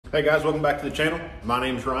Hey guys, welcome back to the channel. My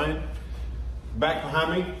name's Ryan. Back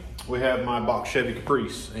behind me, we have my box Chevy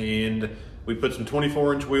Caprice, and we put some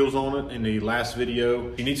 24-inch wheels on it in the last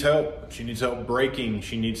video. She needs help. She needs help braking.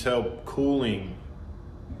 She needs help cooling.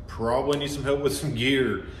 Probably needs some help with some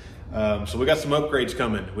gear. So we got some upgrades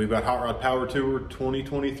coming. We've got Hot Rod Power Tour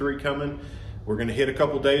 2023 coming. We're gonna hit a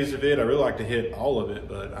couple days of it. I really like to hit all of it,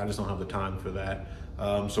 but I just don't have the time for that.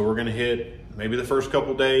 So we're gonna hit maybe the first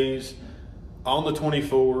couple days on the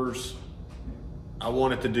 24s. I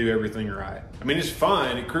want it to do everything right. I mean, it's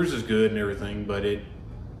fine, it cruises good and everything, but it's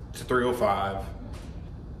a 305.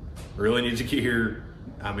 Really needs a gear.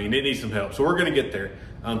 I mean, it needs some help. So we're gonna get there.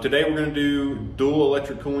 Today we're gonna do dual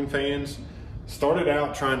electric cooling fans. Started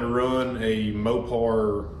out trying to run a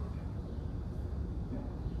Mopar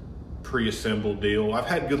pre-assembled deal. I've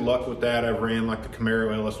had good luck with that. I've ran like the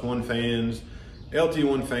Camaro LS1 fans,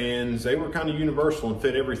 LT1 fans. They were kind of universal and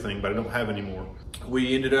fit everything, but I don't have any more.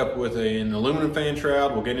 We ended up with an aluminum fan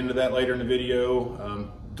shroud. We'll get into that later in the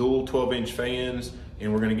video. Dual 12-inch fans,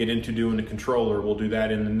 and we're gonna get into doing the controller. We'll do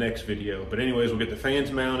that in the next video. But anyways, we'll get the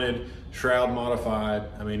fans mounted, shroud modified.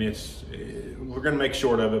 I mean, we're gonna make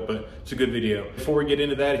short of it, but it's a good video. Before we get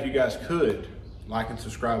into that, if you guys could, like and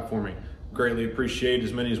subscribe for me. Greatly appreciate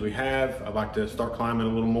as many as we have. I'd like to start climbing a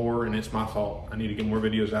little more, and it's my fault. I need to get more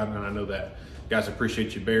videos out, and I know that. Guys, I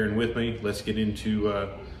appreciate you bearing with me. Let's get into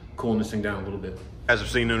cooling this thing down a little bit. As I've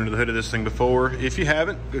seen under the hood of this thing before, if you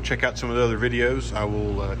haven't, go check out some of the other videos. I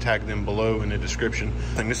will tag them below in the description.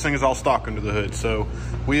 This thing is all stock under the hood, so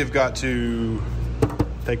we have got to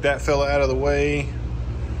take that fella out of the way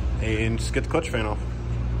and just get the clutch fan off.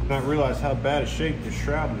 I didn't realize how bad a shape this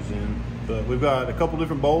shroud was in, but we've got a couple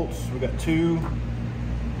different bolts. We've got two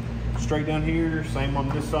straight down here, same on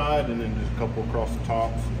this side, and then just a couple across the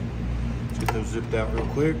tops. Let's get those zipped out real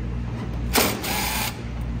quick.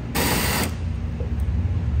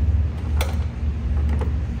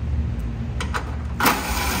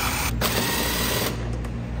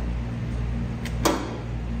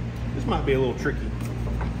 This might be a little tricky.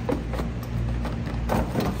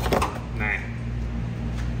 Nah.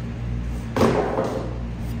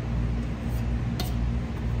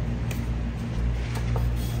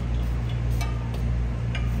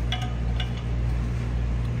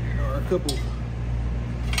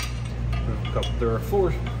 There are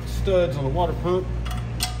 4 studs on the water pump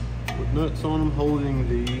with nuts on them holding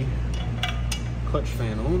the clutch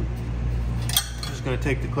fan on. I'm just going to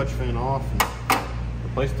take the clutch fan off and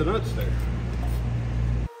replace the nuts there.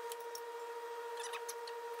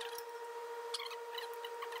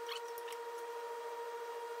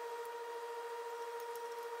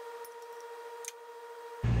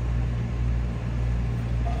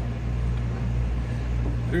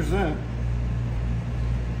 There's that.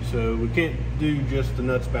 So we can't do just the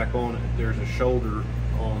nuts back on it. There's a shoulder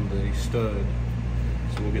on the stud,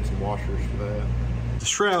 so we'll get some washers for that. The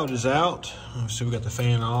shroud is out. So we got the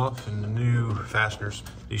fan off and the new fasteners.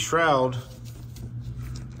 The shroud,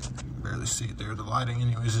 barely see it there, the lighting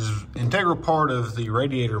anyways, is an integral part of the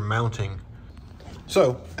radiator mounting.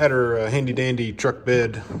 So at our handy dandy truck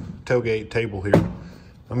bed tailgate table here,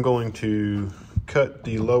 I'm going to cut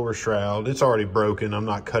the lower shroud. It's already broken. I'm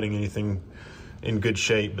not cutting anything in good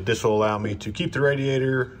shape, but this will allow me to keep the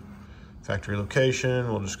radiator factory location.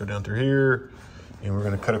 We'll just go down through here and we're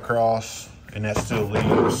going to cut across, and that still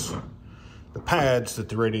leaves the pads that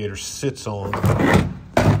the radiator sits on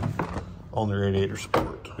the radiator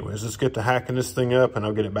support. Anyways, let's get to hacking this thing up and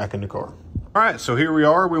I'll get it back in the car. All right, so here we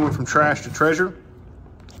are. We went from trash to treasure.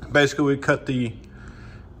 Basically, we cut the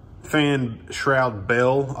fan shroud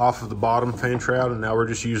bell off of the bottom fan shroud, and now we're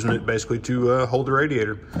just using it basically to hold the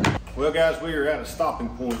radiator. Well guys, we are at a stopping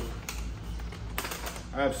point.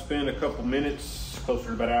 I've spent a couple minutes, closer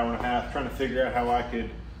to about an hour and a half, trying to figure out how I could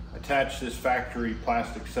attach this factory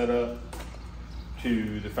plastic setup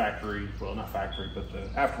to the factory, well not factory, but the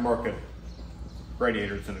aftermarket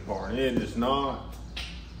radiator that's in the car. And it's not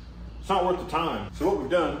worth the time. So what we've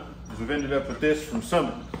done is we've ended up with this from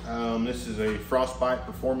Summit. This is a Frostbite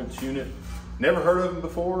performance unit. Never heard of them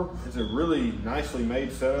before. It's a really nicely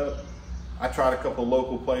made setup. I tried a couple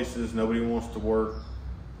local places. Nobody wants to work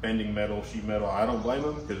bending metal, sheet metal. I don't blame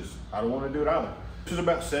them because I don't want to do it either. This is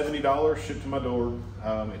about $70 shipped to my door.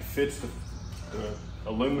 It fits the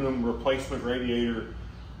aluminum replacement radiator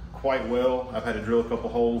quite well. I've had to drill a couple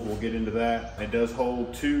holes. We'll get into that. It does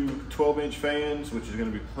hold 2 12-inch fans, which is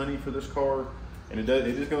going to be plenty for this car. And it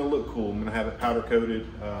is going to look cool. I'm going to have it powder coated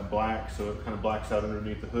black, so it kind of blacks out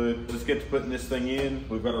underneath the hood. Let's get to putting this thing in.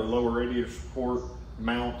 We've got our lower radiator support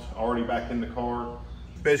mount already back in the car.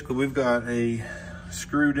 Basically, we've got a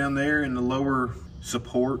screw down there in the lower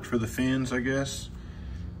support for the fins, I guess.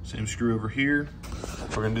 Same screw over here.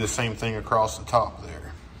 We're gonna do the same thing across the top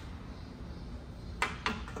there.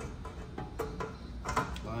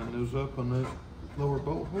 Line those up on that lower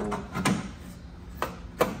bolt hole.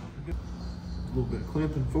 A little bit of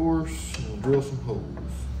clamping force, and we'll drill some holes.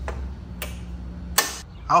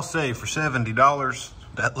 I'll say for $70,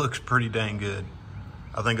 that looks pretty dang good.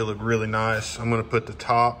 I think it looked really nice. I'm gonna put the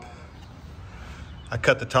top, I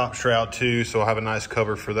cut the top shroud too, so I'll have a nice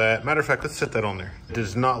cover for that. Matter of fact, let's set that on there. It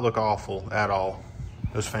does not look awful at all.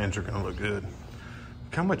 Those fans are gonna look good.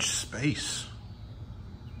 Look how much space.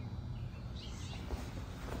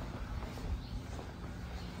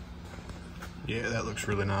 Yeah, that looks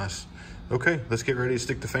really nice. Okay, let's get ready to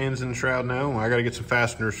stick the fans in the shroud now. I gotta get some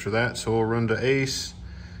fasteners for that, so we'll run to Ace,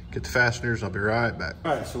 get the fasteners, I'll be right back.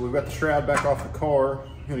 All right, so we've got the shroud back off the car.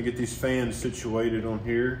 I'm gonna get these fans situated on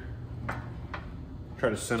here. Try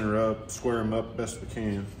to center up, square them up best we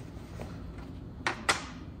can.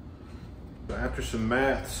 So after some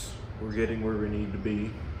maths, we're getting where we need to be.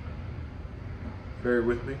 Bear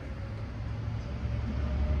with me.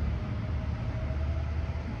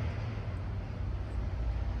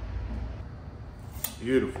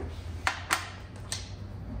 Beautiful.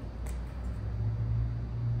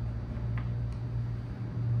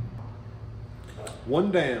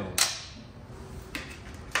 One down.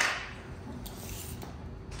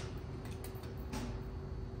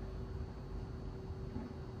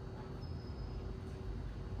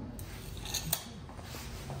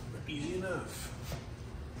 Easy enough.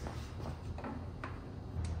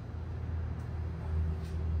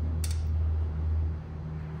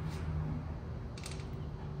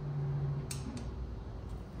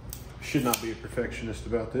 Should not be a perfectionist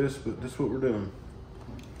about this, but this is what we're doing.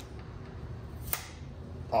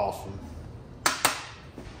 Awesome.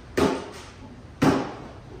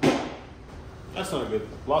 That's not good.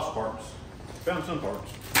 Lost parts. Found some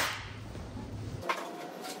parts.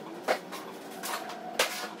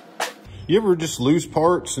 You ever just lose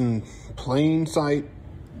parts in plain sight?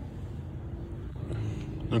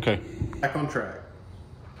 Okay, back on track.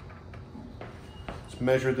 Let's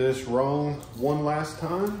measure this wrong one last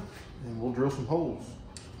time and we'll drill some holes.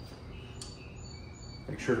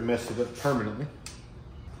 Make sure to mess it up permanently.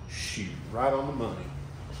 Shoot, right on the money.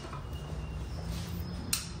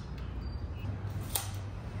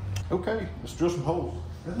 Okay, let's drill some holes.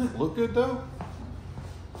 Doesn't it look good though?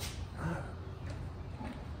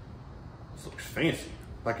 This looks fancy.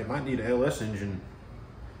 Like it might need an LS engine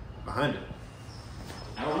behind it.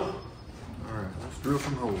 I don't know. All right, let's drill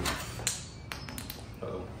some holes.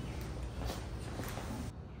 Uh-oh.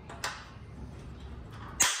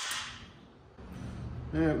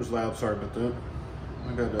 Yeah, it was loud, sorry about that.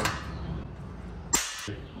 I got that.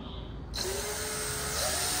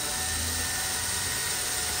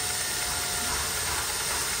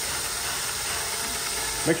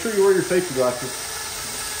 Make sure you wear your safety glasses.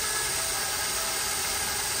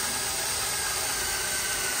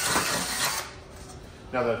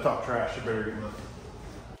 Now that I talk trash, you better get mine.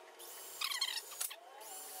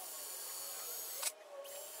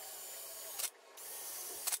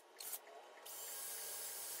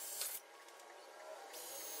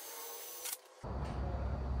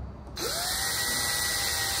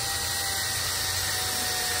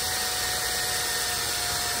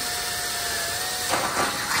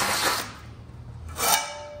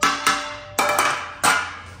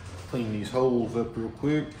 Clean these holes up real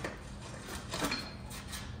quick.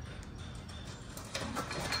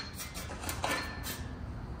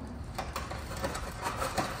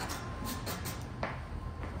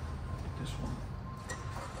 This one.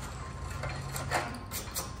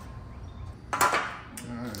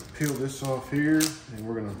 All right, peel this off here, and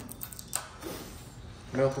we're gonna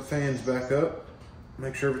mount the fans back up.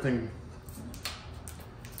 Make sure everything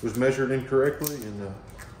was measured incorrectly, and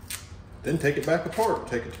then take it back apart,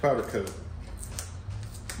 take it to powder coat.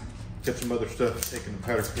 Got some other stuff taking to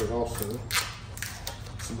powder coat also.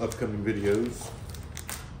 Some upcoming videos.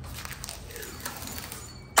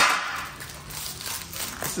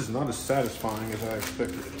 This is not as satisfying as I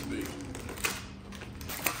expected it to be.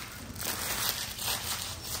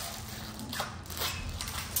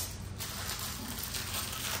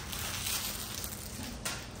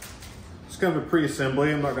 It's kind of a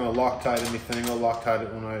pre-assembly. I'm not going to Loctite anything. I'll Loctite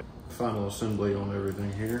it when I final assembly on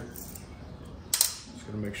everything here. Just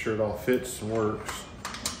gonna make sure it all fits and works.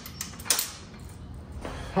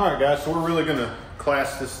 All right, guys, so we're really gonna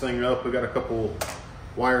clasp this thing up. We got a couple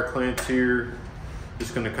wire clamps here.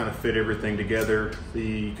 Just gonna kind of fit everything together.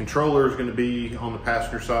 The controller is gonna be on the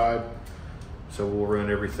passenger side, so we'll run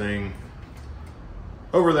everything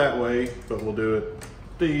over that way, but we'll do it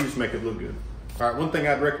these, make it look good. All right, one thing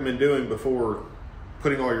I'd recommend doing before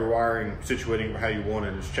putting all your wiring, situating how you want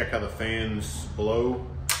it, is check how the fans blow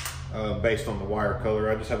based on the wire color.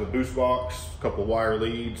 I just have a boost box, a couple wire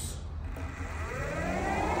leads.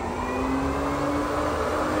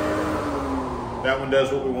 That one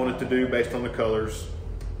does what we want it to do based on the colors.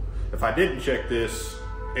 If I didn't check this,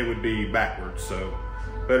 it would be backwards, so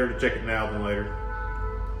better to check it now than later.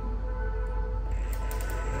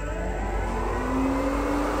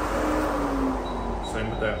 Same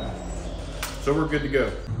with that one. So we're good to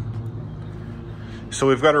go. So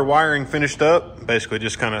we've got our wiring finished up, basically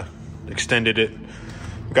just kind of extended it.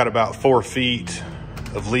 We've got about 4 feet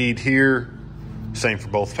of lead here, same for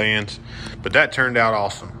both fans, but that turned out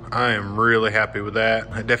awesome. I am really happy with that.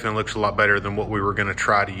 It definitely looks a lot better than what we were gonna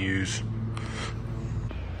try to use.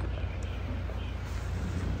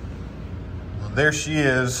 Well, there she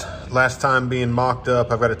is, last time being mocked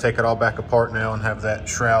up. I've got to take it all back apart now and have that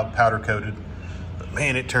shroud powder coated. But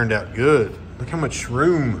man, it turned out good. Look how much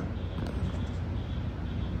room.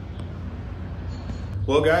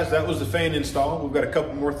 Well guys, that was the fan install. We've got a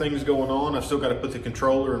couple more things going on. I've still got to put the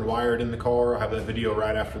controller and wire it in the car. I'll have that video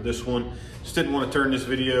right after this one. Just didn't want to turn this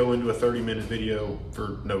video into a 30-minute video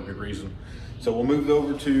for no good reason. So we'll move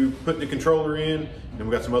over to putting the controller in, and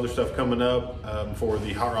we've got some other stuff coming up for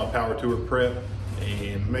the Hot Rod Power Tour prep,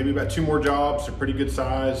 and maybe about 2 more jobs. They're pretty good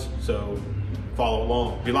size, so follow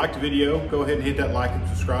along. If you liked the video, go ahead and hit that like and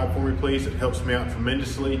subscribe for me, please. It helps me out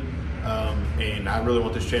tremendously. And I really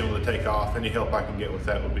want this channel to take off. Any help I can get with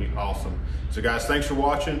that would be awesome. So guys, thanks for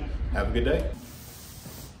watching. Have a good day.